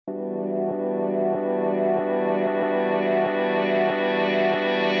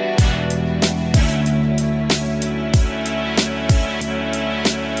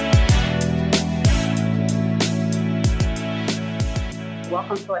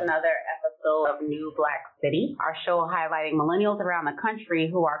another episode of New Black City, our show highlighting millennials around the country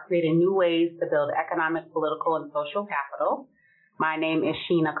who are creating new ways to build economic, political, and social capital. My name is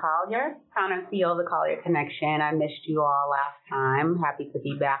Sheena Collier, founder and CEO of the Collier Connection. I missed you all last time. Happy to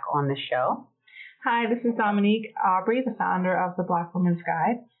be back on the show. Hi, this is Dominique Aubrey, the founder of the Black Women's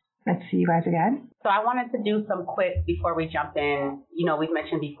Guide. Nice to see you guys again. So I wanted to do some quick before we jump in. You know, we've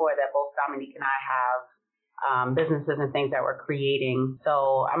mentioned before that both Dominique and I have businesses and things that we're creating.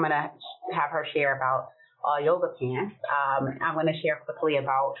 So I'm going to have her share about All Yoga Pants. I'm going to share quickly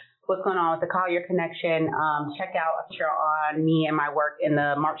about what's going on with the Collier Connection. Check out a picture on me and my work in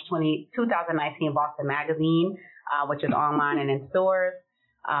the March 2019 Boston Magazine, which is online and in stores.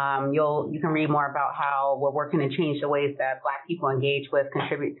 You can read more about how we're working to change the ways that Black people engage with,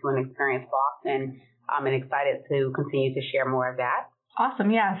 contribute to, and experience Boston. I'm excited to continue to share more of that.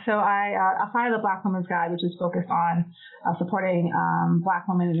 Awesome. Yeah. So I founded the Black Women's Guide, which is focused on supporting Black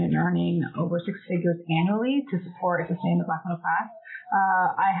women in earning over six figures annually to support and sustain the Black middle class.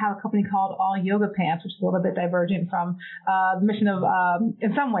 I have a company called All Yoga Pants, which is a little bit divergent from the mission of,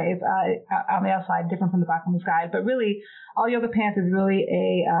 in some ways, on the outside, different from the Black Women's Guide. But really, All Yoga Pants is really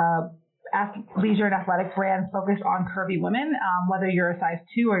a leisure and athletic brand focused on curvy women, whether you're a size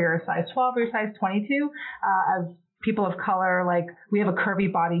 2 or you're a size 12 or you're a size 22. As people of color, like, we have a curvy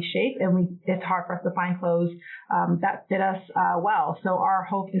body shape, and it's hard for us to find clothes that fit us well. So our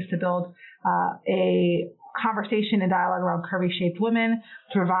hope is to build a conversation and dialogue around curvy shaped women,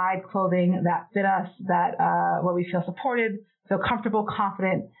 to provide clothing that fit us, that where we feel supported, feel comfortable,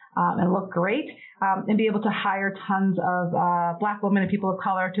 confident, and look great, and be able to hire tons of Black women and people of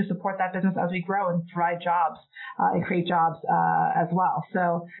color to support that business as we grow and provide jobs and create jobs as well.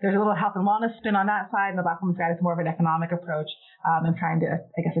 So there's a little health and wellness spin on that side, and the Black Women's Guide is more of an economic approach and trying to,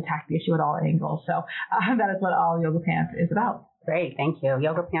 I guess, attack the issue at all angles. So that is what All Yoga Pants is about. Great, thank you.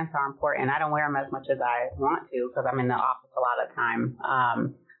 Yoga pants are important. I don't wear them as much as I want to because I'm in the office a lot of the time.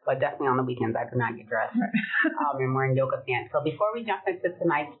 But definitely on the weekends, I do not get dressed. And wearing yoga pants. So before we jump into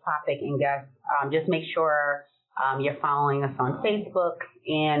tonight's topic and guests, just make sure you're following us on Facebook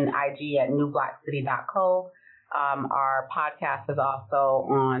and IG at newblackcity.co. Our podcast is also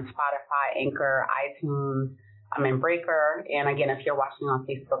on Spotify, Anchor, iTunes, and Breaker. And again, if you're watching on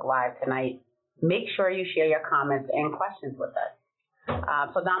Facebook Live tonight, make sure you share your comments and questions with us.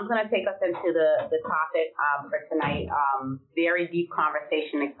 So Dom's going to take us into the topic for tonight. Very deep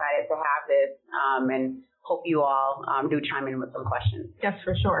conversation. Excited to have this, and hope you all do chime in with some questions. Yes,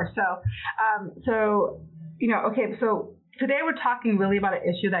 for sure. So today we're talking really about an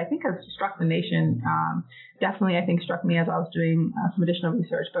issue that I think has struck the nation. Definitely, I think struck me as I was doing some additional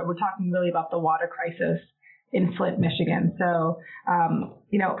research. But we're talking really about the water crisis in Flint, Michigan. So,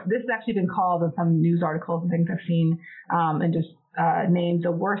 this has actually been called in some news articles and things I've seen, and just named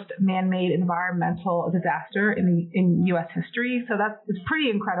the worst man-made environmental disaster in U.S. history. So it's pretty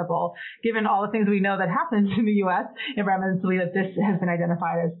incredible, given all the things we know that happens in the U.S. environmentally, that this has been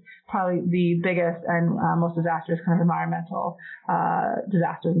identified as probably the biggest and most disastrous kind of environmental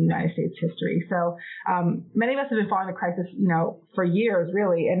disaster in the United States history. So many of us have been following the crisis, for years,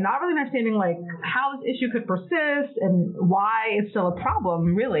 really, and not really understanding like how this issue could persist and why it's still a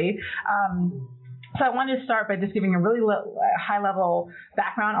problem, really. So I wanted to start by just giving a really high-level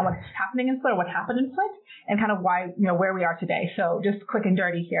background on what's happening in Flint, or what happened in Flint, and kind of why, where we are today. So just quick and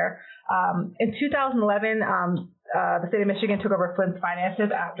dirty here. In 2011, the state of Michigan took over Flint's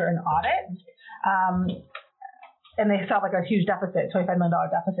finances after an audit, and they saw like a huge deficit, $25 million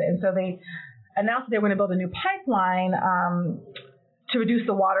deficit. And so they announced that they were going to build a new pipeline to reduce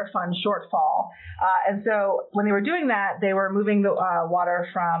the water fund shortfall. And so when they were doing that, they were moving the water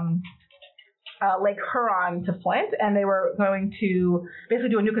from Lake Huron to Flint, and they were going to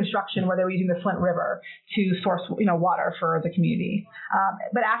basically do a new construction where they were using the Flint River to source, water for the community.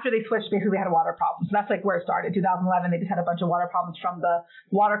 But after they switched, basically they had a water problem. So that's like where it started. 2011, they just had a bunch of water problems from the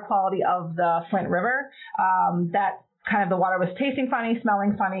water quality of the Flint River. That kind of the water was tasting funny,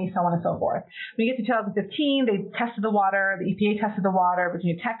 smelling funny, so on and so forth. When you get to 2015, they tested the water, the EPA tested the water,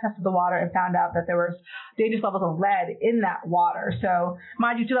 Virginia Tech tested the water, and found out that there was dangerous levels of lead in that water. So,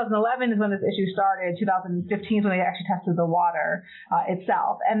 mind you, 2011 is when this issue started. 2015 is when they actually tested the water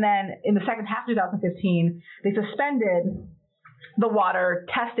itself. And then in the second half of 2015, they suspended the water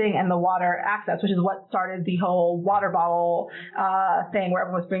testing and the water access, which is what started the whole water bottle thing, where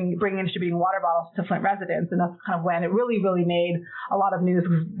everyone was bringing and distributing water bottles to Flint residents, and that's kind of when it really made a lot of news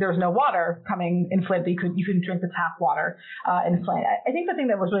because there was no water coming in Flint. You couldn't drink the tap water in Flint. I think the thing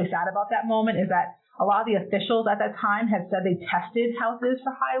that was really sad about that moment is that a lot of the officials at that time had said they tested houses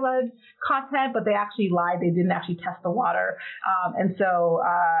for high lead content, but they actually lied. They didn't actually test the water, and so.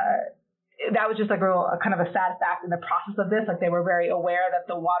 That was just like a kind of a sad fact in the process of this. Like they were very aware that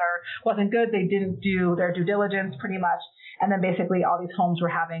the water wasn't good. They didn't do their due diligence pretty much. And then basically all these homes were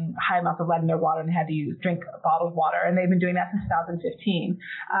having high amounts of lead in their water and had to drink bottled water. And they've been doing that since 2015.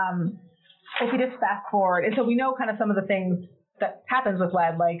 If we just fast forward, and so we know kind of some of the things that happens with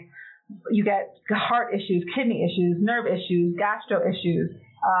lead, like you get heart issues, kidney issues, nerve issues, gastro issues.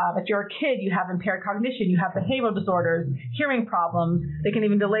 If you're a kid, you have impaired cognition, you have behavioral disorders, hearing problems. They can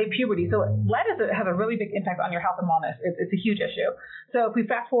even delay puberty. So lead has a really big impact on your health and wellness. It's a huge issue. So if we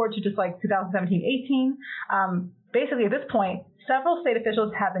fast forward to just like 2017-18, basically at this point, several state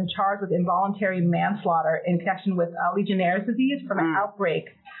officials have been charged with involuntary manslaughter in connection with Legionnaire's disease from an outbreak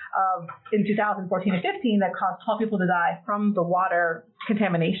in 2014 and 15 that caused 12 people to die from the water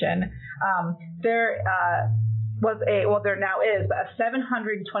contamination. There now is a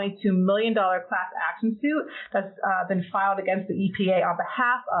 $722 million class action suit that's been filed against the EPA on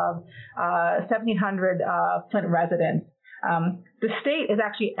behalf of 1,700 Flint residents. The state is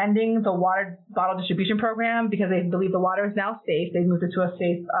actually ending the water bottle distribution program because they believe the water is now safe. They've moved it to a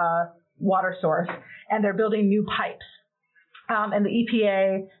safe water source, and they're building new pipes. And the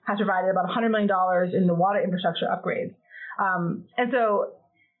EPA has provided about $100 million in the water infrastructure upgrades. And so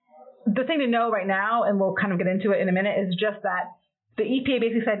the thing to know right now, and we'll kind of get into it in a minute, is just that the EPA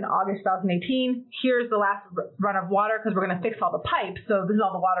basically said in August 2018, here's the last run of water because we're going to fix all the pipes. So this is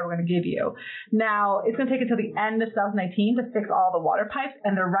all the water we're going to give you. Now, it's going to take until the end of 2019 to fix all the water pipes,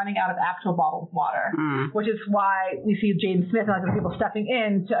 and they're running out of actual bottled water, which is why we see Jaden Smith and other people stepping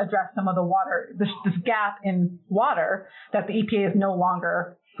in to address some of the water, this gap in water that the EPA is no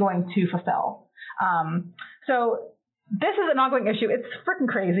longer going to fulfill. So this is an ongoing issue. It's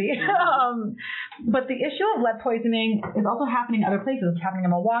freaking crazy. But the issue of lead poisoning is also happening in other places. It's happening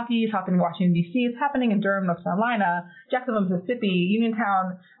in Milwaukee. It's happening in Washington, D.C. It's happening in Durham, North Carolina, Jacksonville, Mississippi,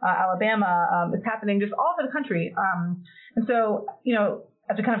 Uniontown, Alabama. It's happening just all over the country. And so,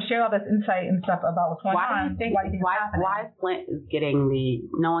 as we kind of share all this insight and stuff about what's going on, why Flint is getting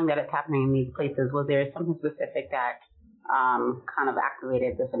knowing that it's happening in these places? Was there something specific that kind of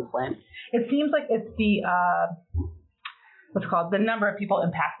activated this in Flint? It seems like it's the the number of people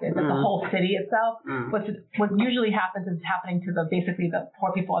impacted, the whole city itself. What usually happens is happening to the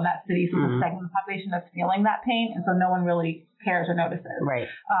poor people in that city, so the segment of the population that's feeling that pain, and so no one really cares or notices.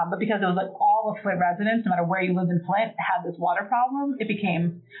 Right. But because it was like all of Flint residents, no matter where you lived in Flint, had this water problem, it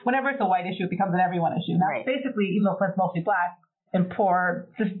became, whenever it's a white issue, it becomes an everyone issue. And that's basically, even though Flint's mostly black and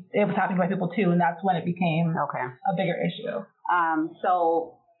poor, it was happening to white people too, and that's when it became a bigger issue.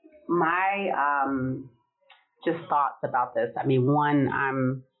 So my just thoughts about this. I mean, one,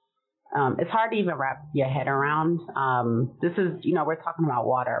 it's hard to even wrap your head around. This is, we're talking about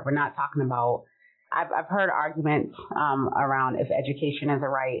water. We're not talking about, I've heard arguments around if education is a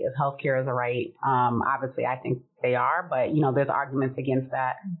right, if healthcare is a right. Obviously, I think they are, but, there's arguments against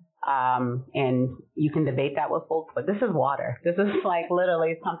that. And you can debate that with folks, but this is water. This is like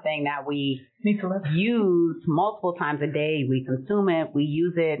literally something that we use multiple times a day. We consume it, we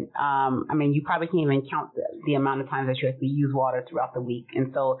use it. You probably can't even count the amount of times that you actually use water throughout the week.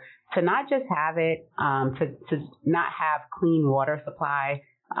 And so to not just have it, to not have clean water supply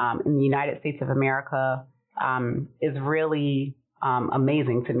in the United States of America is really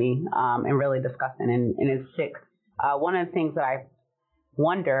amazing to me and really disgusting and it's sick. One of the things that I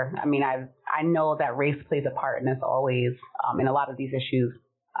wonder, I know that race plays a part in this always in a lot of these issues,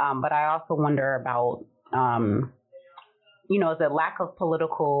 but I also wonder about, the lack of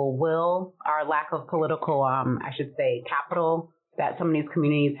political will or lack of political, capital that some of these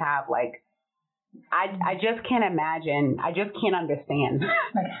communities have. Like, I just can't imagine. I just can't understand.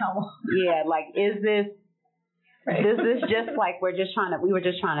 Like how? Yeah, like, is this just like we were just trying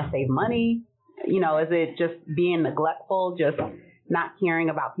to save money? Is it just being neglectful, just not caring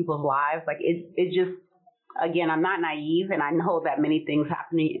about people's lives? Like it just, again, I'm not naive, and I know that many things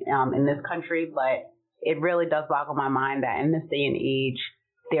happen in this country, but it really does boggle my mind that in this day and age,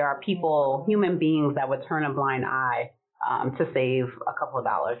 there are people, human beings, that would turn a blind eye to save a couple of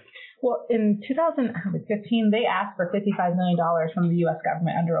dollars. Well, in 2015, they asked for $55 million from the U.S.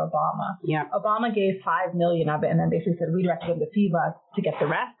 government under Obama. Yeah. Obama gave $5 million of it, and then basically said redirected them to FEMA to get the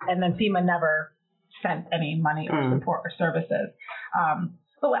rest, and then FEMA never sent any money or support or services.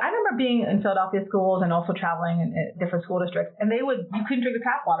 But I remember being in Philadelphia schools and also traveling in different school districts, and you couldn't drink the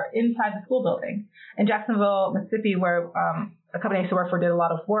tap water inside the school building. In Jacksonville, Mississippi, where a company I used to work for did a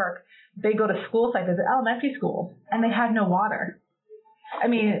lot of work, they go to school sites, visit elementary schools, and they had no water. I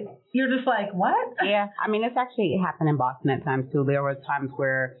mean, you're just like, what? Yeah, I mean, it's actually happened in Boston at times too. There were times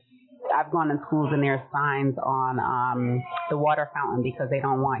where I've gone to schools and there's signs on the water fountain because they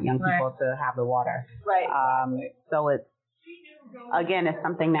don't want young people to have the water. Right. So it's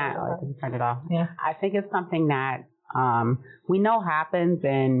something that turn it off. Yeah. I think it's something that we know happens,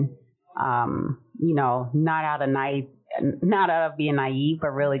 and not out of being naive, but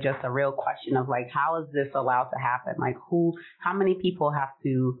really just a real question of like, how is this allowed to happen? Like, how many people have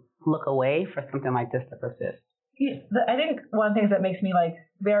to look away for something like this to persist? I think one of the things that makes me like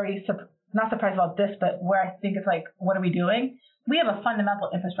very not surprised about this, but where I think it's like, what are we doing? We have a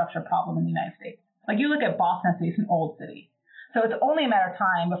fundamental infrastructure problem in the United States. Like, you look at Boston City, it's an old city. So it's only a matter of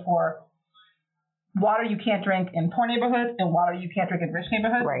time before water you can't drink in poor neighborhoods and water you can't drink in rich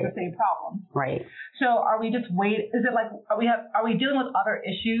neighborhoods is the same problem. Right. So are we just is it like, are we dealing with other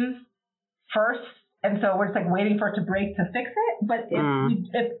issues first? And so we're just like waiting for it to break to fix it? But I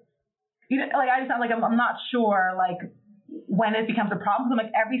just I'm not sure like when it becomes a problem. So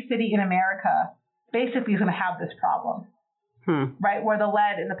like every city in America basically is going to have this problem, right? Where the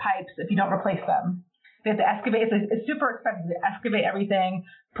lead in the pipes, if you don't replace them, they have to excavate. It's super expensive to excavate everything,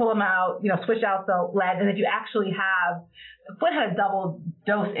 pull them out, switch out the lead. And if you actually Flint had a double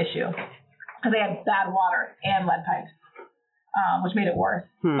dose issue because they had bad water and lead pipes, which made it worse.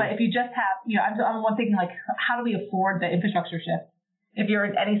 But if you just have, I'm thinking like, how do we afford the infrastructure shift? If you're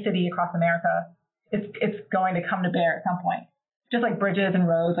in any city across America, it's going to come to bear at some point. Just like bridges and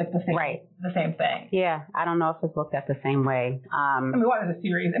roads, like the same thing. Yeah, I don't know if it's looked at the same way. Water is a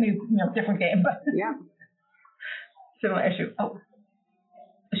series. Different game, but yeah, similar issue. Oh,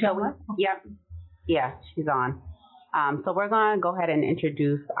 is she on? Yeah, she's on. So we're gonna go ahead and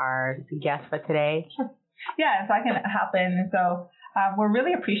introduce our guest for today. Sure. Yeah, so I can hop in. And so we're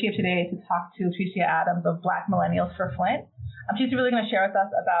really appreciative today to talk to Tricia Adams of Black Millennials for Flint. She's really going to share with us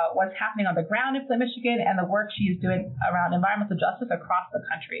about what's happening on the ground in Flint, Michigan, and the work she's doing around environmental justice across the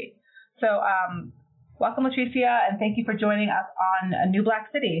country. So welcome, Tricia, and thank you for joining us on A New Black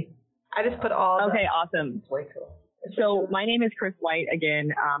City. I just put all Okay, awesome. So my name is Chris White.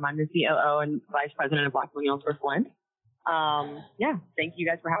 Again, I'm the COO and Vice President of Black Millennials for Flint. Thank you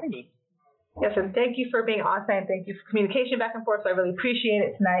guys for having me. Yes, and thank you for being on site, and thank you for communication back and forth. So I really appreciate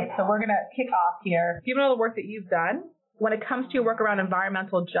it tonight. So we're going to kick off here. Given all the work that you've done, when it comes to your work around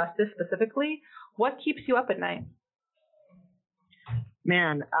environmental justice specifically, what keeps you up at night?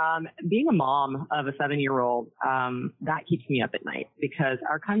 Man, being a mom of a 7-year-old, that keeps me up at night because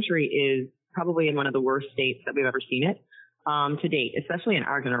our country is probably in one of the worst states that we've ever seen it to date, especially in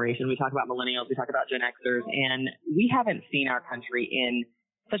our generation. We talk about millennials, we talk about Gen Xers, and we haven't seen our country in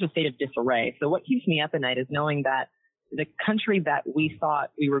such a state of disarray. So what keeps me up at night is knowing that the country that we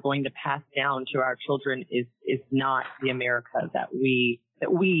thought we were going to pass down to our children is not the America that we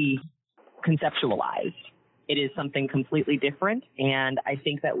conceptualized. It is something completely different, and I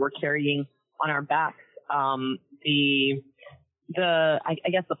think that we're carrying on our backs the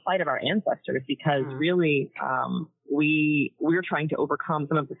plight of our ancestors, because really we're trying to overcome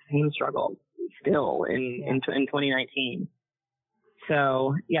some of the same struggles still in 2019.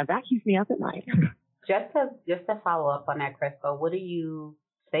 So that keeps me up at night. Just to follow up on that, Crystal, what do you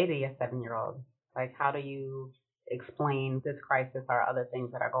say to your 7-year-old? Like, how do you explain this crisis or other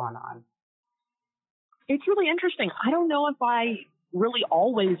things that are going on? It's really interesting. I don't know if I really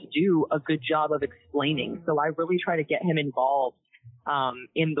always do a good job of explaining. So I really try to get him involved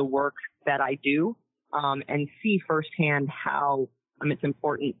in the work that I do and see firsthand how it's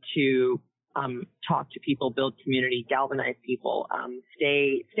important to talk to people, build community, galvanize people,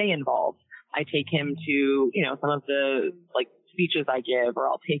 stay involved. I take him to, some of the speeches I give, or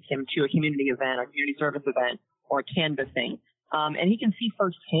I'll take him to a community event, or community service event, or canvassing. And he can see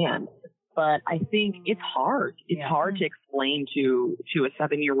firsthand. But I think it's hard. It's hard to explain to a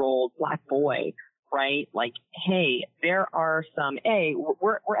 7-year-old Black boy, right? Like, hey, there are some,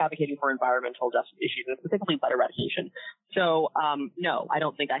 we're advocating for environmental justice issues, and specifically lead eradication. So, no, I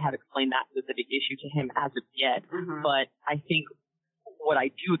don't think I have explained that specific issue to him as of yet. Mm-hmm. But I think what I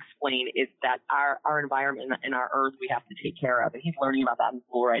do explain is that our environment and our earth we have to take care of. And he's learning about that in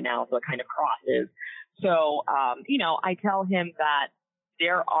school right now, so it kind of crosses. So, I tell him that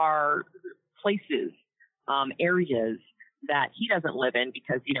there are places, areas that he doesn't live in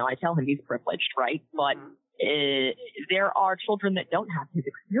because, I tell him he's privileged, right? But there are children that don't have his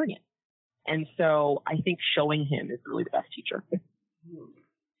experience. And so I think showing him is really the best teacher.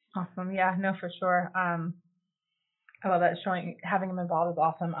 Awesome. Yeah, no, for sure. I love that, having him involved is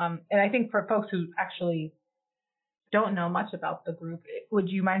awesome. And I think for folks who actually don't know much about the group, would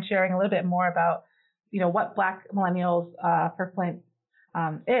you mind sharing a little bit more about, what Black Millennials for Flint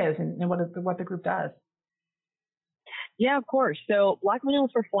is and what the group does? Yeah, of course. So Black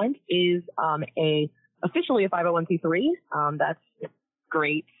Millennials for Flint is officially a 501c3. That's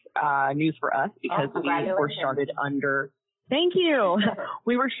great news for us because we were started under. Thank you.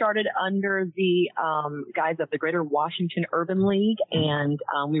 We were started under the guise of the Greater Washington Urban League, and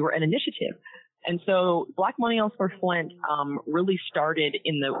we were an initiative. And so Black Millennials for Flint really started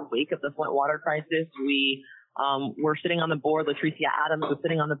in the wake of the Flint water crisis. We were sitting on the board. Latricia Adams was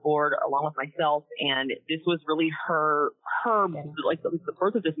sitting on the board along with myself, and this was really her like the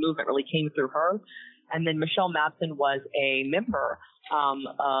birth of this movement really came through her. And then Michelle Mabson was a member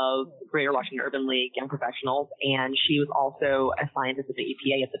of Greater Washington Urban League Young Professionals, and she was also a scientist at the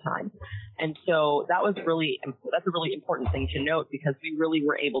EPA at the time. And so that's a really important thing to note because we really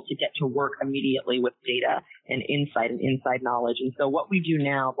were able to get to work immediately with data and insight and inside knowledge. And so what we do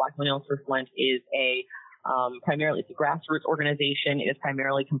now, Black Millennials for Flint, is primarily it's a grassroots organization. It is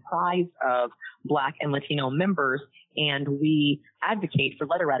primarily comprised of Black and Latino members, and we advocate for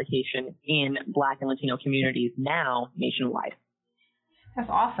lead eradication in Black and Latino communities now nationwide. That's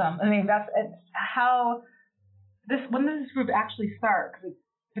awesome. I mean, when did this group actually start? Because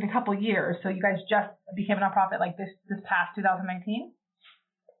it's been a couple of years, so you guys just became a nonprofit like this past 2019?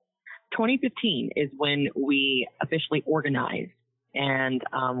 2015 is when we officially organized. And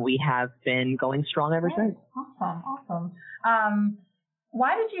we have been going strong ever since. Awesome.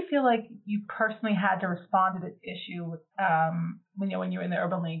 Why did you feel like you personally had to respond to this issue when you were in the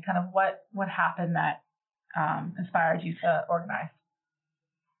Urban League? Kind of what happened that inspired you to organize?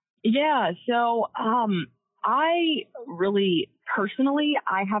 Yeah, so I really personally,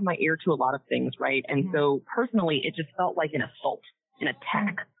 I have my ear to a lot of things, right? And so personally, it just felt like an assault, an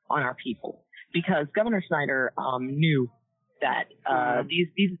attack on our people because Governor Snyder knew that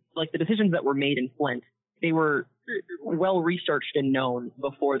these like the decisions that were made in Flint, they were well researched and known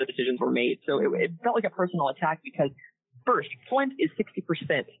before the decisions were made. So it felt like a personal attack because first, Flint is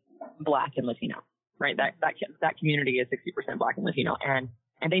 60% Black and Latino, right? That community is 60% Black and Latino, and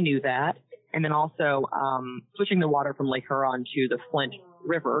they knew that. And then also switching the water from Lake Huron to the Flint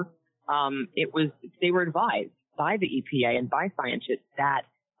River, they were advised by the EPA and by scientists that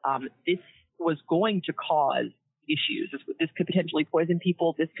this was going to cause issues. This could potentially poison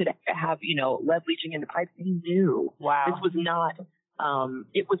people. This could have, lead leaching into pipes. They knew. Wow. This was not,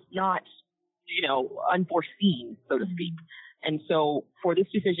 unforeseen, so to speak. And so for this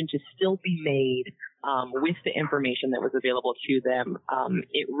decision to still be made with the information that was available to them,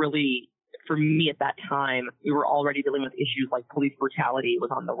 it really, for me at that time, we were already dealing with issues like police brutality was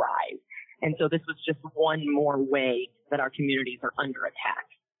on the rise. And so this was just one more way that our communities are under attack.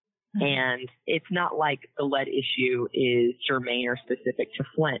 And it's not like the lead issue is germane or specific to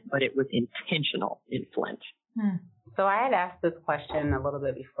Flint, but it was intentional in Flint. So I had asked this question a little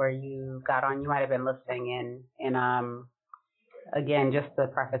bit before you got on. You might have been listening in. And again, just to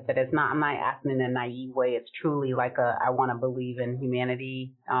preface it, I'm not asking in a naive way. It's truly like I want to believe in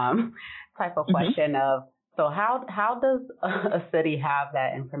humanity type of question of, so how does a city have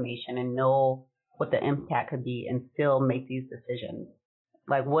that information and know what the impact could be and still make these decisions?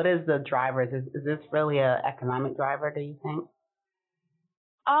 Like, what is the drivers? Is this really an economic driver, do you think?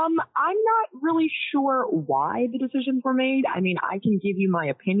 I'm not really sure why the decisions were made. I mean, I can give you my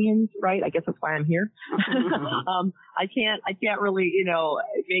opinions, right? I guess that's why I'm here. I can't really,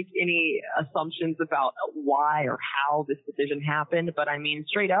 make any assumptions about why or how this decision happened. But I mean,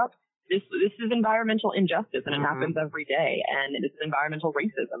 straight up, this is environmental injustice, and it happens every day, and it's environmental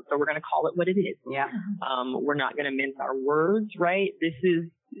racism. So we're going to call it what it is. Yeah. We're not going to mince our words, right?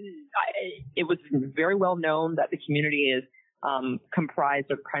 It was very well known that the community is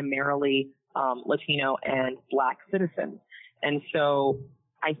comprised of primarily Latino and Black citizens, and so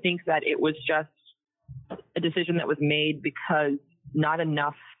I think that it was just a decision that was made because not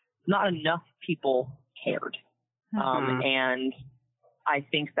enough people cared, and I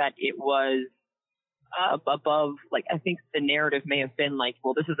think that it was above, like, I think the narrative may have been like,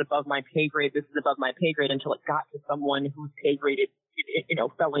 well, this is above my pay grade, until it got to someone whose pay grade it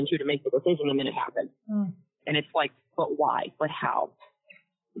fell into to make the decision, and then it happened. And it's like, but why? But how?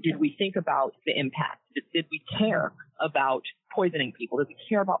 Did we think about the impact? Did we care about poisoning people? Did we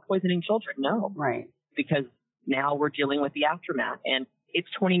care about poisoning children? No. Right. Because now we're dealing with the aftermath, and it's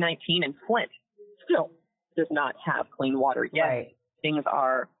 2019, and Flint still does not have clean water yet. Right. things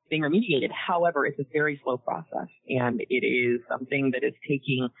are being remediated. However, it's a very slow process, and it is something that is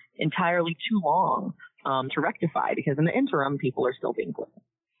taking entirely too long to rectify, because in the interim, people are still being poisoned.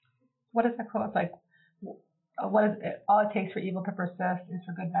 What is the quote? Like, what is it? All it takes for evil to persist is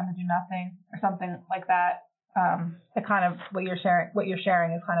for good men to do nothing, or something like that. The kind of what you're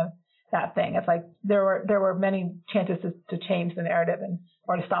sharing is kind of that thing. It's like there were many chances to change the narrative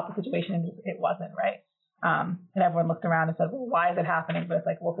or to stop the situation, and it wasn't, right. And everyone looked around and said, well, why is it happening? But it's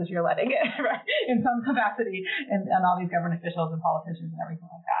like, well, because you're letting it, right, in some capacity, and all these government officials and politicians and everything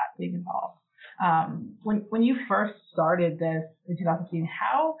like that being involved. When you first started this in 2015,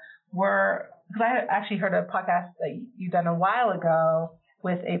 because I actually heard a podcast that you've done a while ago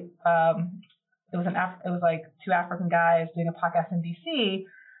with it was like two African guys doing a podcast in DC,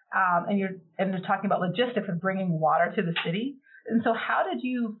 and they're talking about logistics of bringing water to the city. And so how did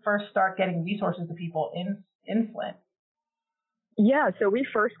you first start getting resources to people in Flint? Yeah, so we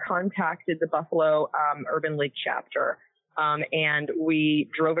first contacted the Buffalo Urban League chapter, and we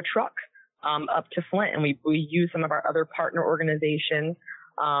drove a truck up to Flint, and we used some of our other partner organizations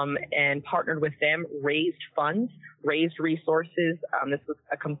and partnered with them, raised funds, raised resources. This was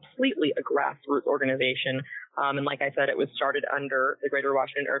completely a grassroots organization. And like I said, it was started under the Greater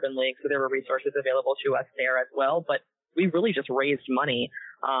Washington Urban League, so there were resources available to us there as well. But we really just raised money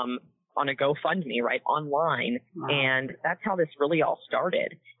on a GoFundMe, right, online. Wow. And that's how this really all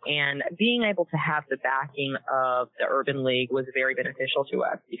started. And being able to have the backing of the Urban League was very beneficial to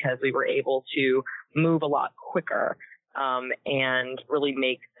us, because we were able to move a lot quicker and really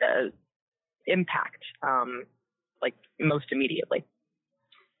make the impact like most immediately.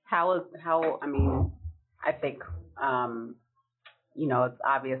 I think, it's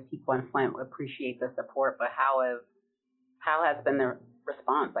obvious people in Flint appreciate the support, but how has been the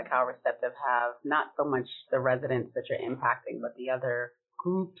response? Like, how receptive have not so much the residents that you're impacting, but the other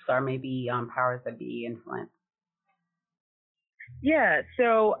groups or maybe powers that be in Flint? Yeah,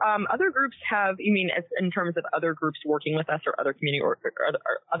 so other groups have, you mean as in terms of other groups working with us, or other community or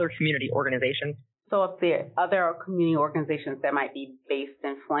other community organizations? So if there are other community organizations that might be based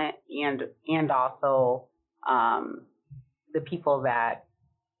in Flint, and also the people that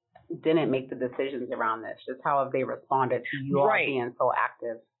didn't make the decisions around this, just how have they responded to you all being so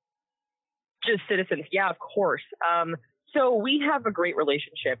active? Just citizens, yeah, of course. So we have a great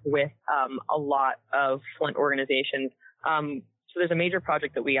relationship with a lot of Flint organizations. So there's a major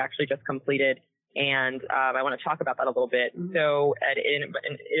project that we actually just completed, and I want to talk about that a little bit. Mm-hmm. So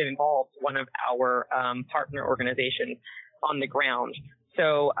it involves one of our partner organizations on the ground.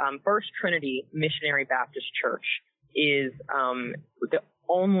 So First Trinity Missionary Baptist Church is the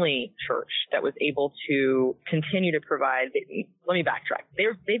only church that was able to continue to provide. Let me backtrack.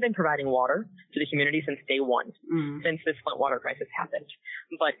 They've been providing water to the community since day one, since this Flint water crisis happened.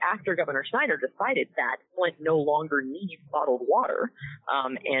 But after Governor Snyder decided that Flint no longer needs bottled water,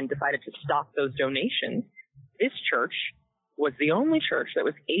 and decided to stop those donations, this church was the only church that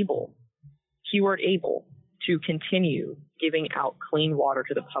was able, keyword able, to continue giving out clean water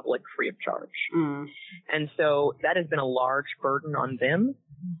to the public free of charge. And so that has been a large burden on them.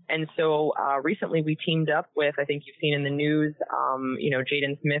 And so recently we teamed up with, I think you've seen in the news,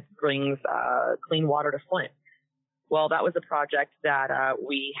 Jaden Smith brings clean water to Flint. Well, that was a project that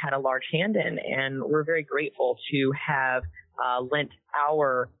we had a large hand in, and we're very grateful to have lent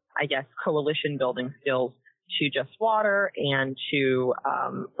our, coalition building skills to Just Water and to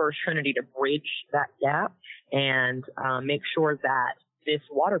First Trinity to bridge that gap and make sure that this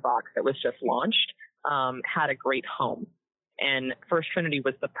water box that was just launched had a great home. And First Trinity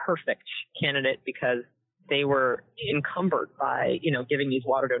was the perfect candidate because they were encumbered by, giving these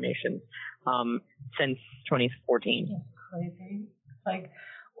water donations since 2014. That's crazy. Like,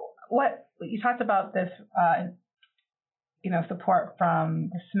 what you talked about this, support from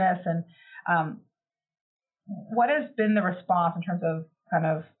the Smiths, and what has been the response in terms of kind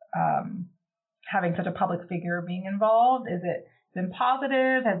of having such a public figure being involved? Is it been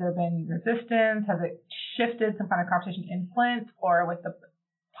positive? Has there been resistance? Has it shifted some kind of conversation in Flint or with the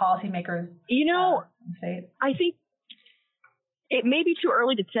policymakers? In the state? I think it may be too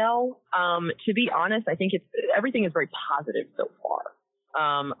early to tell. To be honest, I think everything is very positive so far.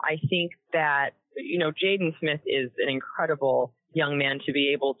 I think that, Jaden Smith is an incredible young man to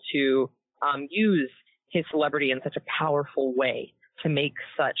be able to use his celebrity in such a powerful way to make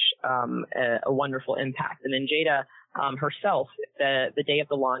such a wonderful impact. And then Jada herself, the day of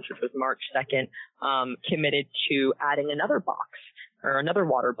the launch, which was March 2nd, committed to adding another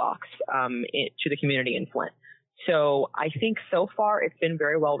water box to the community in Flint. So I think so far it's been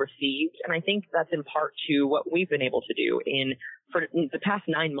very well received, and I think that's in part to what we've been able to do in for the past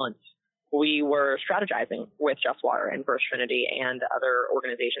 9 months, we were strategizing with Just Water and First Trinity and other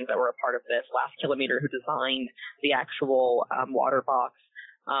organizations that were a part of this. Last Kilometer, who designed the actual water box,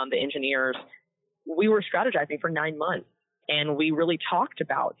 the engineers. We were strategizing for 9 months, and we really talked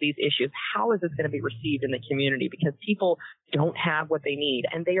about these issues. How is this going to be received in the community? Because people don't have what they need,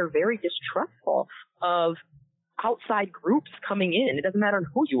 and they are very distrustful of outside groups coming in. It doesn't matter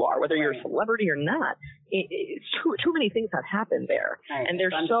who you are, whether you're a celebrity or not. It's too many things have happened there. Right. And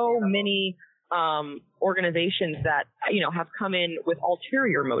there's so many organizations that, have come in with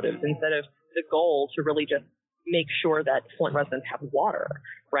ulterior motives instead of the goal to really just make sure that Flint residents have water,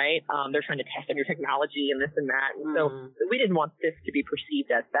 right? They're trying to test out new technology and this and that. And so we didn't want this to be perceived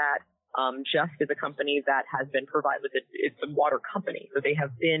as that. Just is a company that has been provided with it's a water company. So they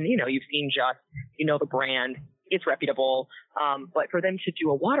have been, you've seen Just, the brand, it's reputable. But for them to do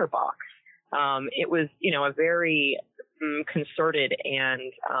a water box, it was, a very concerted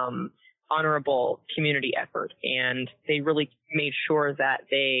and honorable community effort. And they really made sure that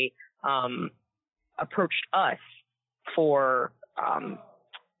they approached us for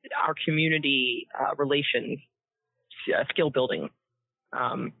our community relations, skill building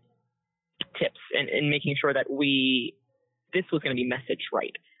tips, and making sure that this was going to be messaged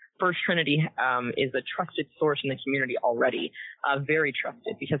right. First Trinity is a trusted source in the community already, very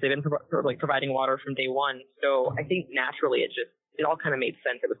trusted, because they've been providing water from day one. So I think naturally it all kind of made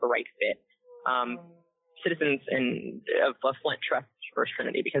sense. It was the right fit. Citizens of Flint trust First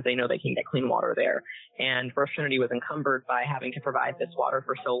Trinity because they know they can get clean water there. And First Trinity was encumbered by having to provide this water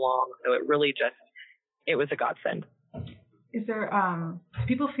for so long. So it really it was a godsend. Is there,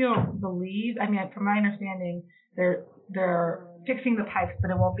 people feel relieved? I mean, from my understanding, they're fixing the pipes, but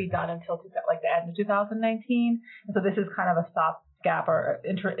it won't be done until the end of 2019. And so this is kind of a stopgap or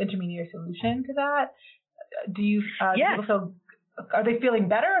intermediate solution to that. Do you, yes. People feel, are they feeling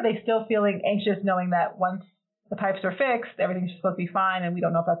better? Or are they still feeling anxious knowing that once the pipes are fixed, everything's supposed to be fine, and we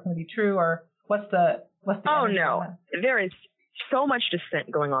don't know if that's going to be true? Or what's the Oh, no. There is so much dissent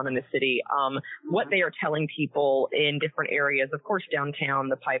going on in the city. What they are telling people in different areas, of course, downtown,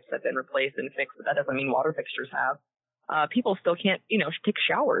 the pipes have been replaced and fixed, but that doesn't mean water fixtures have. People still can't, take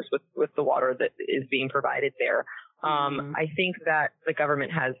showers with the water that is being provided there. I think that the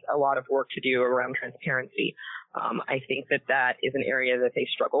government has a lot of work to do around transparency. I think that is an area that they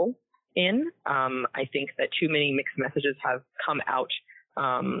struggle in. I think that too many mixed messages have come out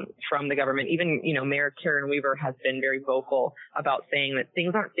from the government. Even, Mayor Karen Weaver has been very vocal about saying that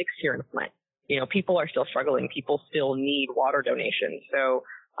things aren't fixed here in Flint. People are still struggling. People still need water donations. So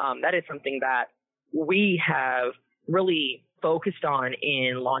that is something that we have really focused on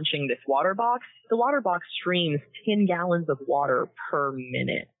in launching this water box. The water box streams 10 gallons of water per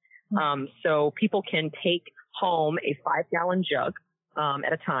minute. So people can take home a 5-gallon jug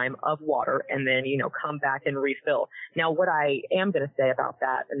at a time of water and then, come back and refill. Now, what I am going to say about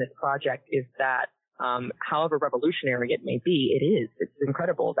that in this project is that however revolutionary it may be, it's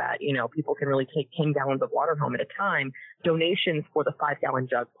incredible that, people can really take 10 gallons of water home at a time. Donations for the 5-gallon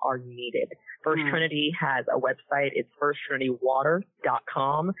jugs are needed. First Trinity has a website. It's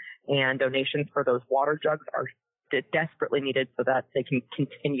firsttrinitywater.com, and donations for those water jugs are desperately needed so that they can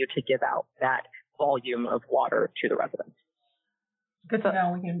continue to give out that volume of water to the residents. Good to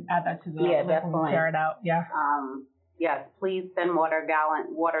know. We can add that to the list when we share it out. Yeah. Yes, please send water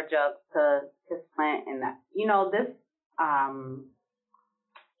jugs to Flint, and that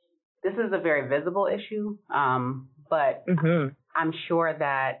this is a very visible issue. But I'm sure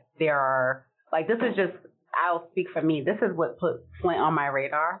that there are this is just, I'll speak for me. This is what put Flint on my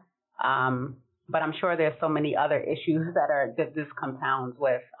radar. But I'm sure there's so many other issues that this compounds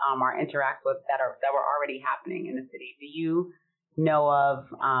with or interact with that were already happening in the city. Do you know of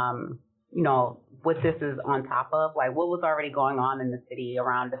what this is on top of? What was already going on in the city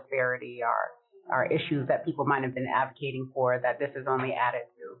around disparity or issues that people might have been advocating for that this is only added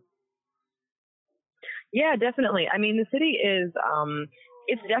to? Yeah, definitely. I mean, the city is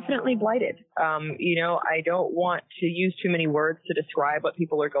it's definitely blighted. I don't want to use too many words to describe what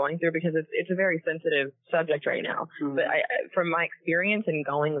people are going through because it's a very sensitive subject right now. But from my experience in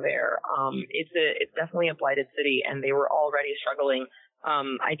going there, it's definitely a blighted city, and they were already struggling,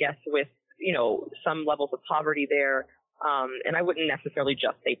 I guess, with some levels of poverty there. And I wouldn't necessarily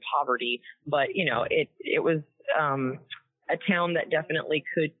just say poverty, but it was a town that definitely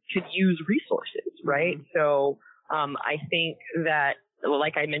could use resources, right? So I think that,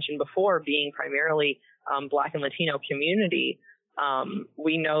 like I mentioned before, being primarily Black and Latino community,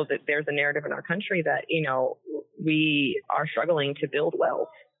 we know that there's a narrative in our country that, we are struggling to build wealth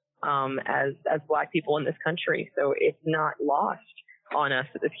as Black people in this country. So it's not lost on us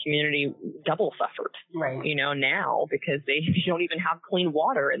that this community double suffered, right? Now because they don't even have clean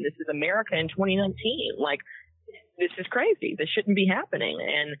water, and this is America in 2019. Like, this is crazy. This shouldn't be happening.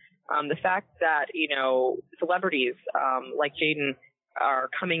 And the fact that celebrities like Jaden are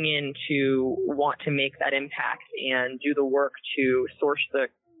coming in to want to make that impact and do the work to source the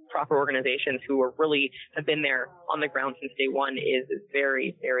proper organizations who have been there on the ground since day one is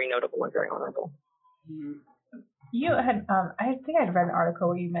very, very notable and very honorable. Mm-hmm. You had, I think I'd read an article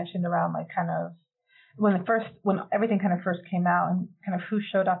where you mentioned around like kind of when everything kind of first came out and kind of who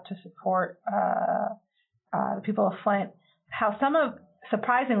showed up to support the people of Flint, how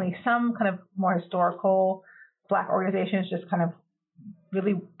surprisingly some kind of more historical Black organizations just kind of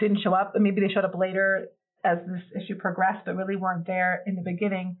really didn't show up, and maybe they showed up later as this issue progressed, but really weren't there in the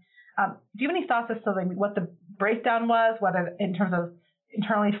beginning. Do you have any thoughts as to what the breakdown was, whether in terms of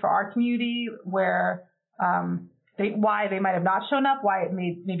internally for our community, where why they might have not shown up, why it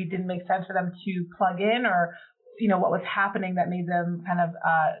maybe didn't make sense for them to plug in, or what was happening that made them kind of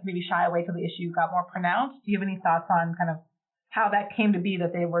maybe shy away till the issue got more pronounced? Do you have any thoughts on kind of how that came to be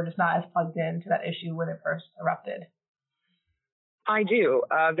that they were just not as plugged in to that issue when it first erupted? I do.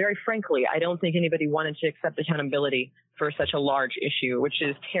 Very frankly, I don't think anybody wanted to accept accountability for such a large issue, which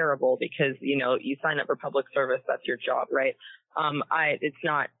is terrible because, you sign up for public service, that's your job, right? It's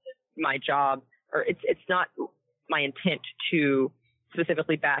not my job, or it's not my intent to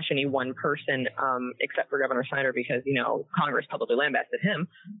specifically bash any one person, except for Governor Snyder because, Congress publicly lambasted him.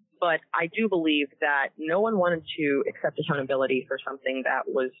 But I do believe that no one wanted to accept accountability for something that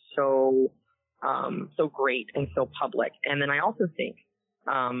was so great and so public. And then I also think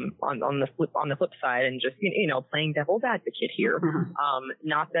on the flip side, and just playing devil's advocate here,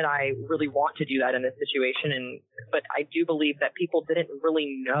 not that I really want to do that in this situation, but I do believe that people didn't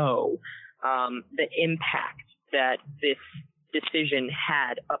really know the impact that this decision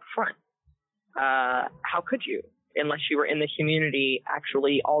had up front. How could you, unless you were in the community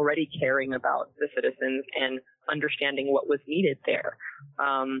actually already caring about the citizens and understanding what was needed there?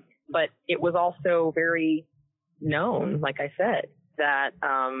 But it was also very known, like I said, that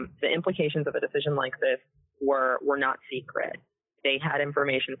the implications of a decision like this were not secret. They had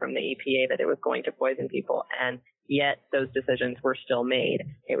information from the EPA that it was going to poison people, and yet those decisions were still made.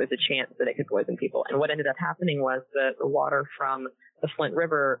 It was a chance that it could poison people. And what ended up happening was the water from the Flint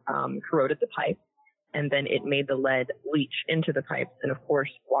River corroded the pipe, and then it made the lead leach into the pipes. And of course,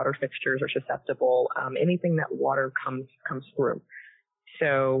 water fixtures are susceptible. Anything that water comes through.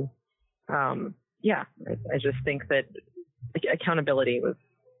 So, I just think that accountability was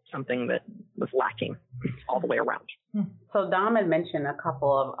something that was lacking all the way around. So Dom had mentioned a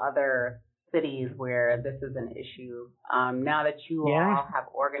couple of other cities where this is an issue. Now that you all have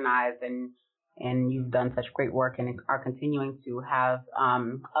organized and you've done such great work and are continuing to have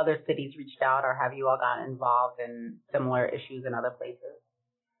other cities reached out, or have you all gotten involved in similar issues in other places?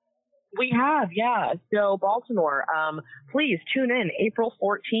 We have, yeah. So Baltimore, please tune in April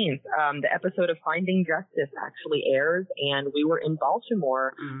 14th. The episode of Finding Justice actually airs, and we were in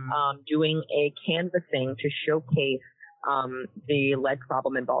Baltimore doing a canvassing to showcase the lead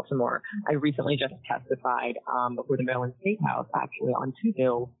problem in Baltimore. I recently just testified before the Maryland State House, actually, on two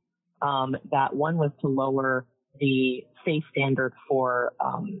bills. That one was to lower the safe standard for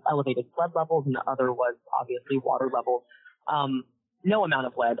elevated flood levels, and the other was obviously water levels. No amount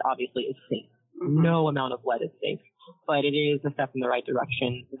of lead, obviously, is safe. No amount of lead is safe. But it is a step in the right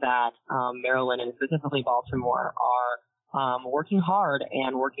direction that Maryland and specifically Baltimore are working hard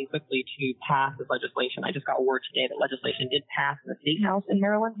and working quickly to pass this legislation. I just got word today that legislation did pass in the State House in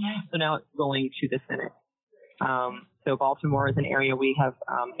Maryland, so now it's going to the Senate. So Baltimore is an area we have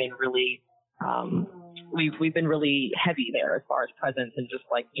been really we've been really heavy there as far as presence and just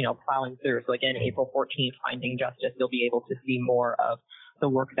plowing through. So again, April 14th, Finding Justice, you'll be able to see more of the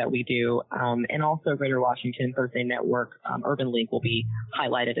work that we do. And also Greater Washington Thursday Network, Urban League will be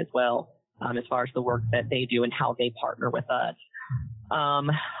highlighted as well as far as the work that they do and how they partner with us.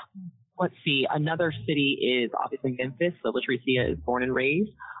 Let's see. Another city is obviously Memphis. So Latricia is born and raised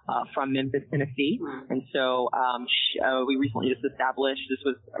from Memphis, Tennessee. And so we recently just established, this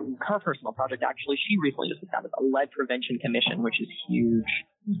was her personal project actually, she recently just established a lead prevention commission, which is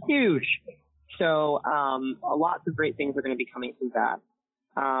huge. So lots of great things are going to be coming from that.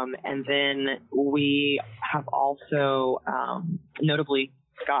 And then we have also DC.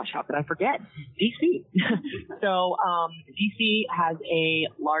 How could I forget? DC. So DC has a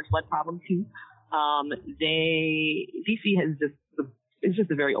large lead problem too. DC has just it's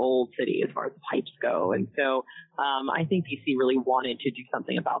just a very old city as far as the pipes go. And so I think DC really wanted to do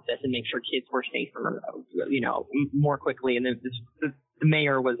something about this and make sure kids were safer, more quickly. And the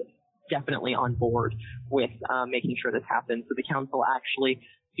mayor was definitely on board with making sure this happened. So the council actually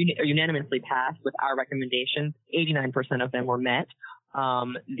unanimously passed with our recommendations. 89% of them were met.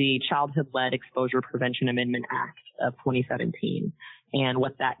 The Childhood-Led Exposure Prevention Amendment Act of 2017. And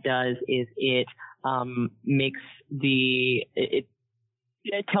what that does is it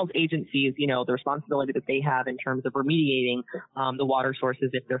tells agencies, the responsibility that they have in terms of remediating the water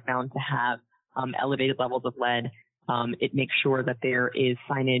sources if they're found to have elevated levels of lead. It makes sure that there is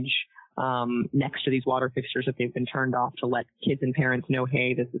signage next to these water fixtures if they've been turned off to let kids and parents know,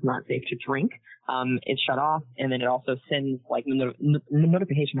 hey, this is not safe to drink. It's shut off, and then it also sends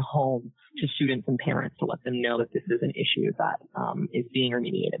notification home to students and parents to let them know that this is an issue that is being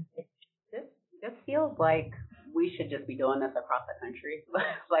remediated. This feels like we should just be doing this across the country.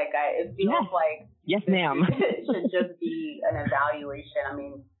 It feels like yes, ma'am. It should just be an evaluation. I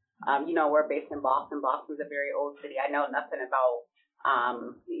mean, we're based in Boston. Boston's a very old city. I know nothing about.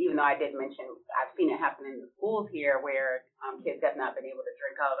 Even though I did mention, I've seen it happen in the schools here where kids have not been able to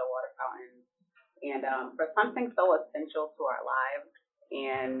drink out of the water fountain. And for something so essential to our lives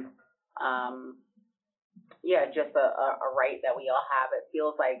and, just a right that we all have, it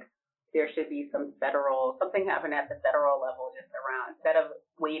feels like there should be something happening at the federal level just around, instead of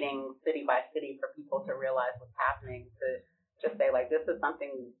waiting city by city for people to realize what's happening, to just say, this is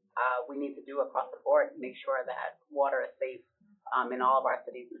something we need to do across the board to make sure that water is safe in all of our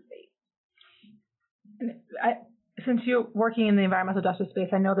cities and states. Since you're working in the environmental justice space,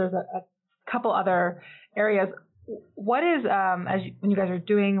 I know there's a couple other areas. What is, when you guys are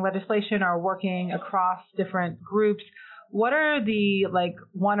doing legislation or working across different groups, what are the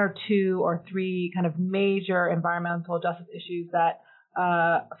one or two or three kind of major environmental justice issues that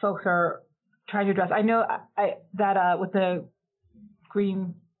folks are trying to address? I know that with the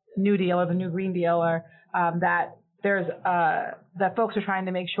Green New Deal or the New Green Deal, or that there's that folks are trying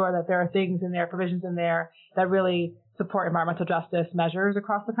to make sure that there are things in there, provisions in there that really support environmental justice measures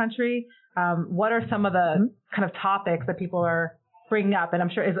across the country. What are some of the kind of topics that people are bringing up? And I'm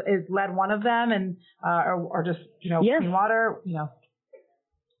sure is lead one of them, and or just clean water.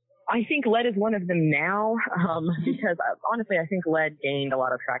 I think lead is one of them now, because honestly, I think lead gained a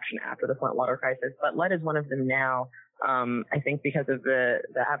lot of traction after the Flint water crisis, but lead is one of them now. I think because of the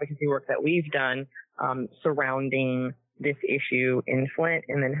advocacy work that we've done surrounding this issue in Flint,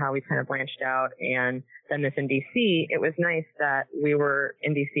 and then how we kind of branched out and done this in DC, it was nice that we were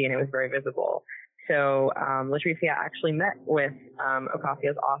in DC and it was very visible. So Latricia actually met with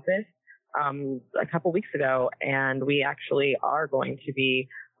Ocasio's office a couple weeks ago, and we actually are going to be,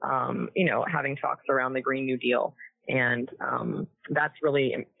 having talks around the Green New Deal. And that's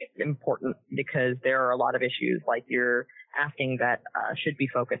really important because there are a lot of issues like you're asking that should be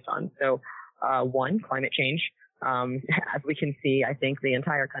focused on. So one, climate change. As we can see, I think the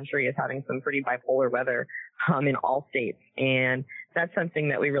entire country is having some pretty bipolar weather in all states. And that's something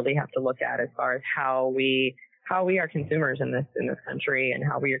that we really have to look at as far as how we are consumers in this country, and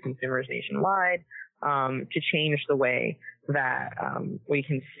how we are consumers nationwide, to change the way that we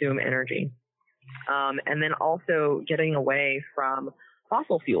consume energy. And then also getting away from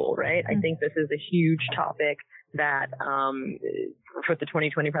fossil fuel, right? I think this is a huge topic that for the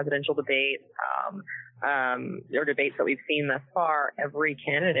 2020 presidential debate, or debates that we've seen thus far, every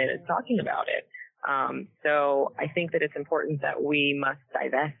candidate is talking about it. So I think that it's important that we must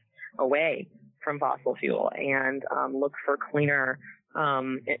divest away from fossil fuel and look for cleaner,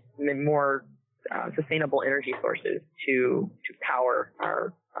 more sustainable energy sources to power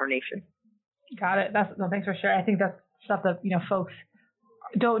our nation. Got it. Thanks for sharing. I think that's stuff that folks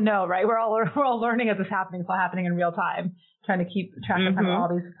don't know, right? We're all learning as it's happening. It's all happening in real time, trying to keep track of kind of all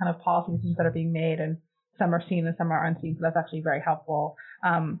these kind of policies that are being made, and some are seen and some are unseen. So that's actually very helpful.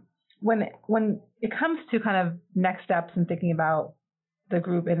 When it comes to kind of next steps and thinking about the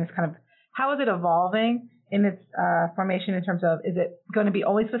group and its kind of how is it evolving in its formation in terms of, is it going to be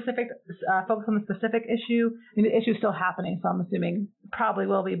only specific, focus on the specific issue? I mean, the issue is still happening, so I'm assuming probably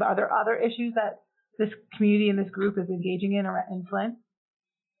will be. But are there other issues that this community and this group is engaging in Flint?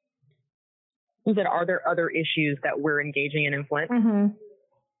 Are there other issues that we're engaging in Flint?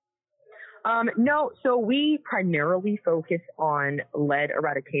 No, so we primarily focus on lead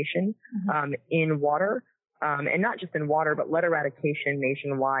eradication in water, and not just in water, but lead eradication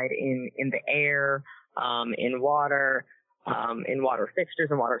nationwide in the air, in water fixtures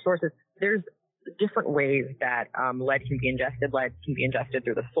and water sources. There's different ways that lead can be ingested. Lead can be ingested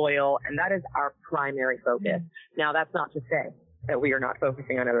through the soil, and that is our primary focus. Now, that's not to say that we are not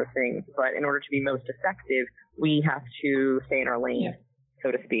focusing on other things. But in order to be most effective, we have to stay in our lane,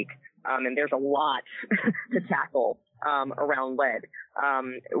 so to speak. And there's a lot to tackle around lead.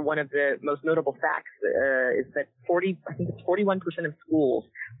 One of the most notable facts is that 41% of schools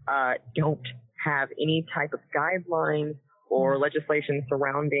don't have any type of guidelines or legislation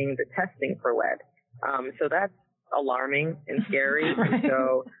surrounding the testing for lead. So that's alarming and scary. Right.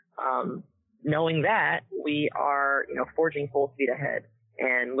 So knowing that, we are, forging full speed ahead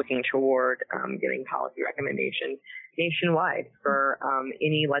and looking toward getting policy recommendations nationwide for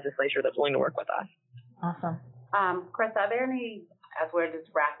any legislature that's willing to work with us. Awesome. Chris, are there any, as we're just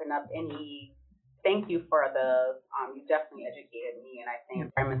wrapping up, thank you for you definitely educated me, and I think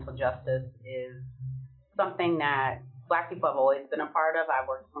environmental justice is something that Black people have always been a part of. I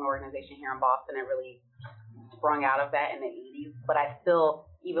worked for an organization here in Boston that really sprung out of that in the 80s, but I still,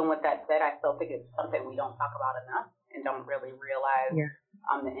 even with that said, I still think it's something we don't talk about enough and don't really realize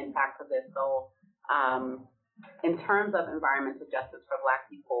the impact of this. So in terms of environmental justice for Black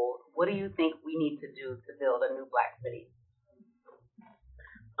people, what do you think we need to do to build a new Black city?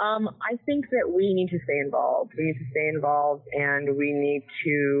 I think that we need to stay involved. We need to stay involved, and we need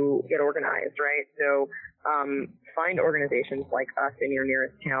to get organized, right? So find organizations like us in your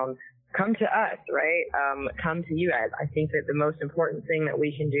nearest town. Come to us, right? Come to you guys. I think that the most important thing that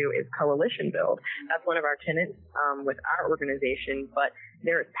we can do is coalition build. That's one of our tenets with our organization, but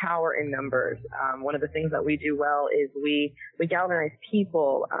there is power in numbers. One of the things that we do well is we galvanize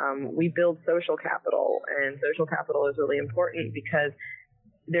people. We build social capital, and social capital is really important because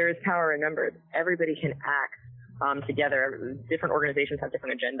there is power in numbers. Everybody can act together. Different organizations have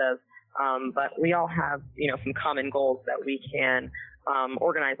different agendas, but we all have, some common goals that we can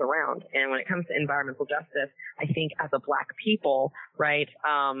organize around. And when it comes to environmental justice, I think as a Black people, right,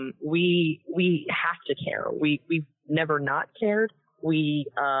 we have to care. We've never not cared. We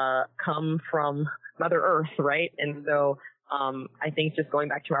come from Mother Earth, right? And so I think just going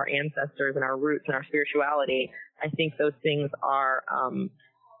back to our ancestors and our roots and our spirituality, I think those things are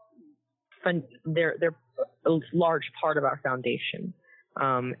they're a large part of our foundation.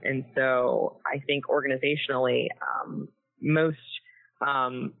 And so I think organizationally, most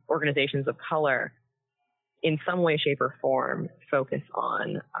organizations of color in some way, shape, or form focus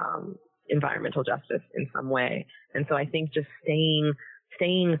on environmental justice in some way. And so I think just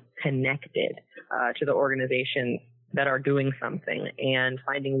staying connected to the organizations that are doing something and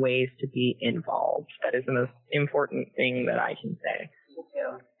finding ways to be involved, that is the most important thing that I can say. Me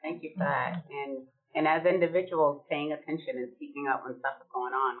too. Thank you for that. And as individuals, paying attention and speaking up when stuff is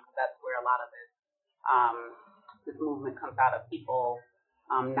going on, because that's where a lot of this movement comes out of, people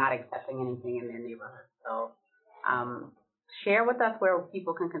not accepting anything in their neighborhood. So share with us where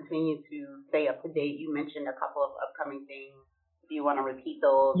people can continue to stay up to date. You mentioned a couple of upcoming things. If you want to repeat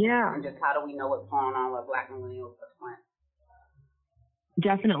those, and just how do we know what's going on with Black millennials at Flint?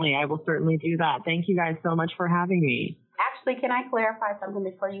 Definitely, I will certainly do that. Thank you guys so much for having me. Actually, can I clarify something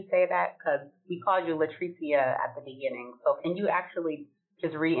before you say that? Because we called you Latricia at the beginning. So can you actually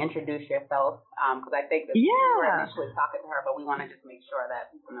just reintroduce yourself? Because I think that we were initially talking to her, but we want to just make sure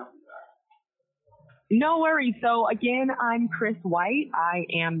that people know who you are. No worries. So again, I'm Chris White. I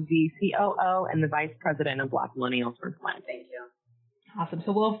am the COO and the Vice President of Black Millennials for Flint. Thank you. Awesome.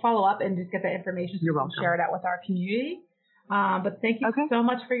 So we'll follow up and just get that information so You're we can welcome. share it out with our community. But thank you so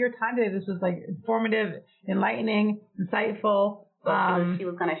much for your time today. This was informative, enlightening, insightful. So she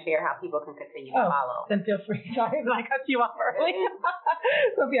was going to share how people can continue to follow. Then feel free. Sorry, I cut you off early.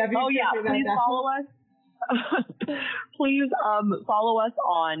 Sophia, please follow us. Please follow us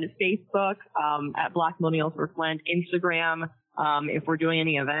on Facebook at Black Millennials for Flint, Instagram. If we're doing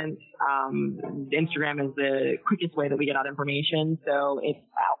any events, Instagram is the quickest way that we get out information. So it's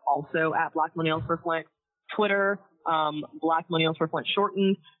also at Black Millennials for Flint. Twitter, Black Millennials for Flint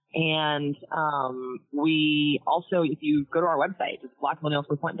shortened. And we also, if you go to our website, it's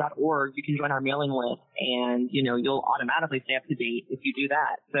blackmillennialsforflint.org, you can join our mailing list, and you'll automatically stay up to date if you do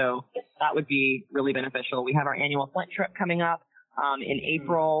that. So that would be really beneficial. We have our annual Flint trip coming up in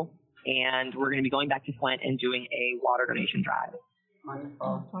April, and we're going to be going back to Flint and doing a water donation drive. Wonderful.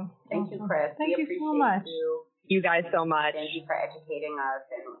 Awesome. Thank you, Chris. Thank you so much. You guys so much. Thank you for educating us,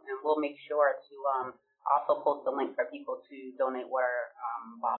 and we'll make sure to also post the link for people to donate water.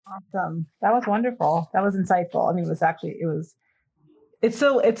 Awesome. That was wonderful. That was insightful. I mean,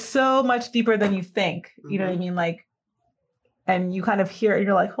 it's so much deeper than you think. You know what I mean? Like, and you kind of hear it and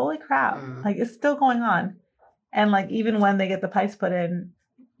you're like, holy crap, like it's still going on. And like, even when they get the pipes put in,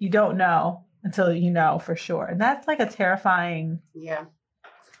 you don't know until you know for sure. And that's like a terrifying. Yeah.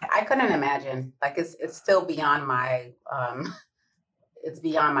 I couldn't imagine. Like it's still beyond my it's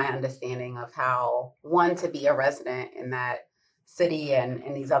beyond my understanding of how, one, to be a resident in that city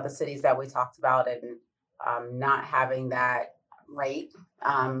and these other cities that we talked about, and not having that right.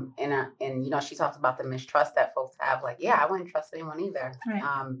 And she talked about the mistrust that folks have. Like, yeah, I wouldn't trust anyone either,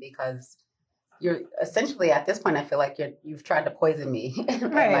 Right. because you're essentially at this point, I feel like you've tried to poison me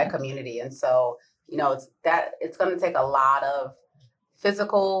in my Right. community, and so it's going to take a lot of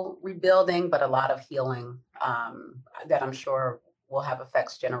physical rebuilding, but a lot of healing that I'm sure will have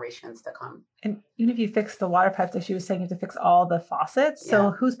effects generations to come. And even if you fix the water pipes, like she was saying, you have to fix all the faucets. So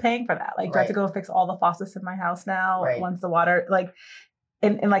Yeah. who's paying for that? Like, do I have to Right. go fix all the faucets in my house now Right. once the water, like,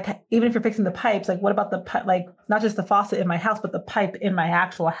 and like, even if you're fixing the pipes, like, what about the pipe, like, not just the faucet in my house, but the pipe in my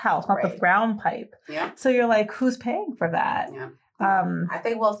actual house, not the Right. ground pipe. Yeah. So you're like, who's paying for that? Yeah. Um, I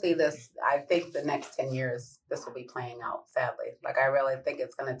think we'll see this. I think the next 10 years, this will be playing out, sadly. Like, I really think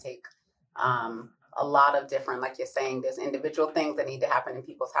it's going to take a lot of different, like you're saying, there's individual things that need to happen in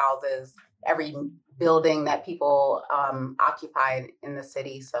people's houses, every building that people occupy in the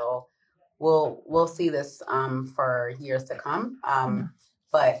city. So we'll see this for years to come.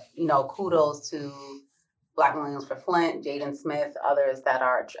 But, kudos to Black Millennials for Flint, Jaden Smith, others that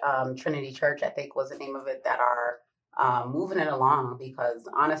are Trinity Church, I think was the name of it, that are moving it along, because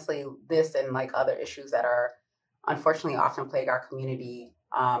honestly, this and like other issues that are unfortunately often plague our community,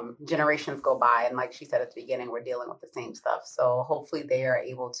 generations go by, and like she said at the beginning, we're dealing with the same stuff. So hopefully they are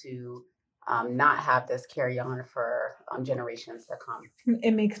able to not have this carry on for generations to come.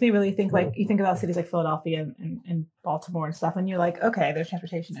 it makes me really think, like, you think about cities like Philadelphia and Baltimore and stuff, and you're like, okay, there's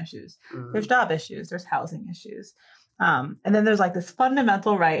transportation issues, there's job issues, there's housing issues. And then there's like this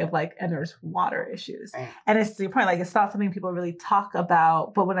fundamental right of like, and there's water issues. Right. And it's the point, like, it's not something people really talk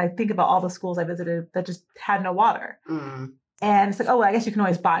about. But when I think about all the schools I visited that just had no water, and it's like, oh, well, I guess you can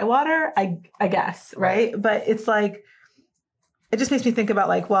always buy water, I guess, right? But it's like, it just makes me think about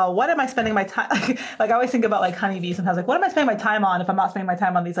like, well, what am I spending my time? Like I always think about like Honeybee sometimes, like, what am I spending my time on if I'm not spending my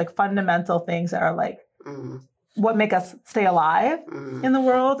time on these like fundamental things that are like what make us stay alive in the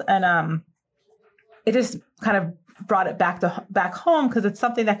world? And it just kind of brought it back home, because it's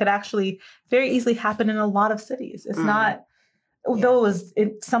something that could actually very easily happen in a lot of cities. It's not, though it was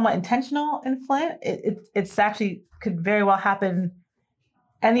somewhat intentional in Flint, it's actually could very well happen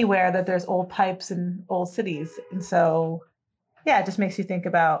anywhere that there's old pipes in old cities. And so, yeah, it just makes you think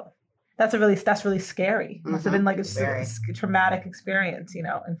about, that's really scary. Must have been like a traumatic experience, in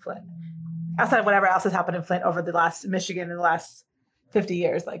Flint. Outside of whatever else has happened in Flint over the last Michigan in the last 50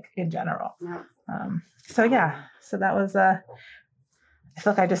 years, like in general. Yeah. So that was, I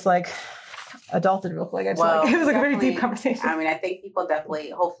feel like I just like adulted real quick. It was like a very deep conversation. I mean, I think people definitely,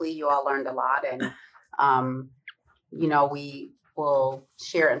 hopefully you all learned a lot, and, we will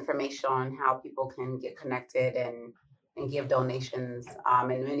share information on how people can get connected and give donations in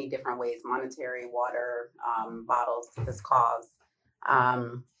many different ways, monetary, water, bottles to this cause.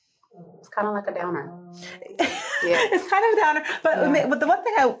 It's kind of like a downer. It's kind of a downer, but the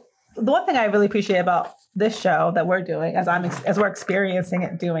one thing I really appreciate about this show that we're doing, as we're experiencing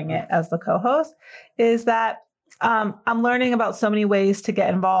it, doing it as the co-host, is that I'm learning about so many ways to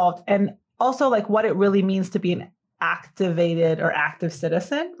get involved, and also like what it really means to be an activated or active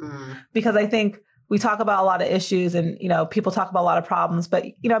citizen. Because I think we talk about a lot of issues, and people talk about a lot of problems, but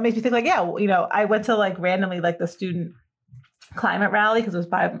it makes me think like, I went to like randomly like the student climate rally because it was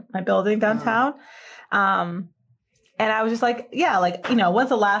by my building downtown. And I was just like, when's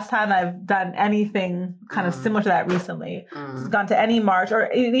the last time I've done anything kind of similar to that recently? Gone to any march,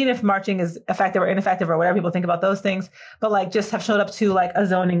 or even if marching is effective or ineffective or whatever people think about those things, but like just have showed up to like a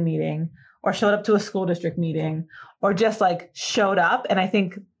zoning meeting, or showed up to a school district meeting, or just like showed up. And I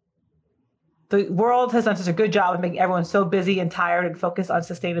think the world has done such a good job of making everyone so busy and tired and focused on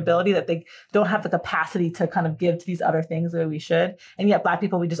sustainability that they don't have the capacity to kind of give to these other things the way we should. And yet Black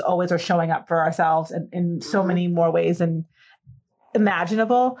people, we just always are showing up for ourselves in so many more ways than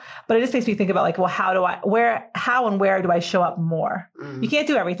imaginable. But it just makes me think about like, well, how and where do I show up more? You can't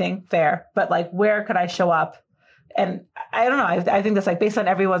do everything, fair, but like, where could I show up? And I don't know, I think that's like based on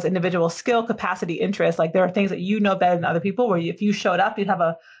everyone's individual skill, capacity, interest. Like there are things that better than other people, where if you showed up, you'd have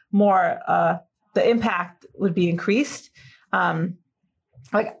a more, the impact would be increased.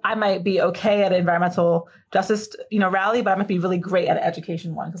 Like I might be okay at an environmental justice, rally, but I might be really great at an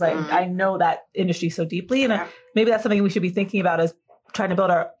education one, because I know that industry so deeply. And maybe that's something we should be thinking about, is trying to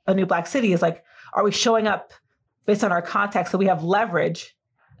build a new Black city, is like, are we showing up based on our context so we have leverage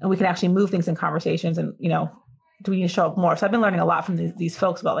and we can actually move things in conversations, and, do we need to show up more? So I've been learning a lot from these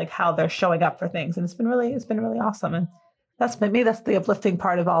folks about like how they're showing up for things. And it's been really awesome. And that's the uplifting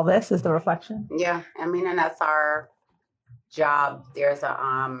part of all this, is the reflection. Yeah. I mean, and that's our job, there's a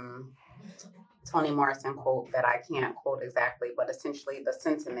Toni Morrison quote that I can't quote exactly, but essentially the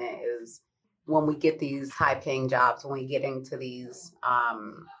sentiment is when we get these high paying jobs, when we get into these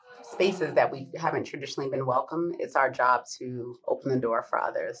spaces that we haven't traditionally been welcome, it's our job to open the door for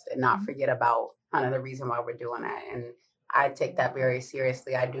others and not forget about kind of the reason why we're doing it. And I take that very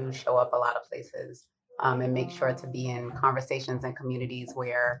seriously. I do show up a lot of places and make sure to be in conversations and communities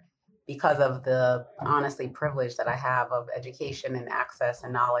where, because of the honestly privilege that I have of education and access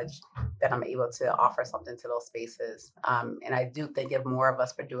and knowledge, that I'm able to offer something to those spaces. And I do think if more of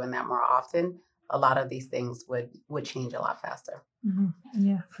us were doing that more often, a lot of these things would change a lot faster. Mm-hmm.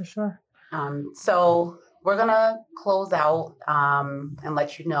 Yeah, for sure. So we're gonna close out and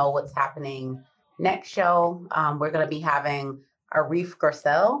let you know what's happening next show. We're gonna be having Arif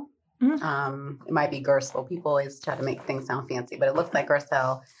Gersel. It might be Gersel. People always try to make things sound fancy, but it looks like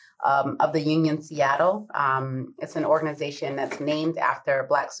Gersel. Of the Union Seattle. It's an organization that's named after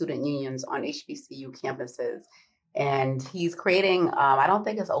Black student unions on HBCU campuses. And he's creating, I don't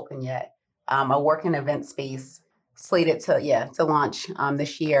think it's open yet, a work and event space slated to launch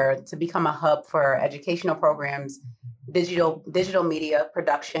this year to become a hub for educational programs, digital media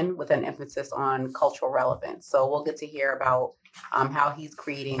production with an emphasis on cultural relevance. So we'll get to hear about how he's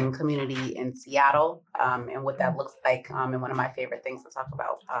creating community in Seattle and what that looks like. And one of my favorite things to talk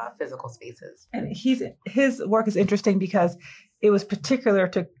about, physical spaces. And his work is interesting because it was particular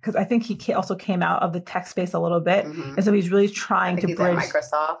to, because I think he also came out of the tech space a little bit. Mm-hmm. And so he's really trying to bridge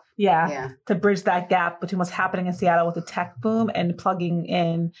Microsoft. Yeah, to bridge that gap between what's happening in Seattle with the tech boom and plugging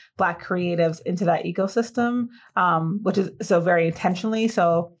in Black creatives into that ecosystem, which is so very intentionally.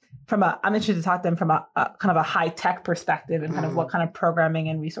 So I'm interested to talk to them from a kind of a high tech perspective and kind of what kind of programming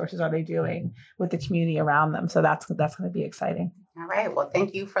and resources are they doing with the community around them. So that's going to be exciting. All right. Well,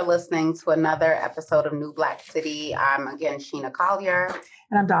 thank you for listening to another episode of New Black City. I'm again Sheena Collier.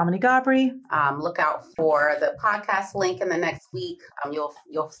 And I'm Dominique Gabri. Look out for the podcast link in the next week.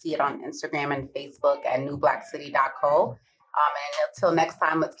 You'll see it on Instagram and Facebook at newblackcity.co. And until next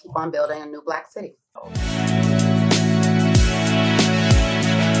time, let's keep on building a new Black City.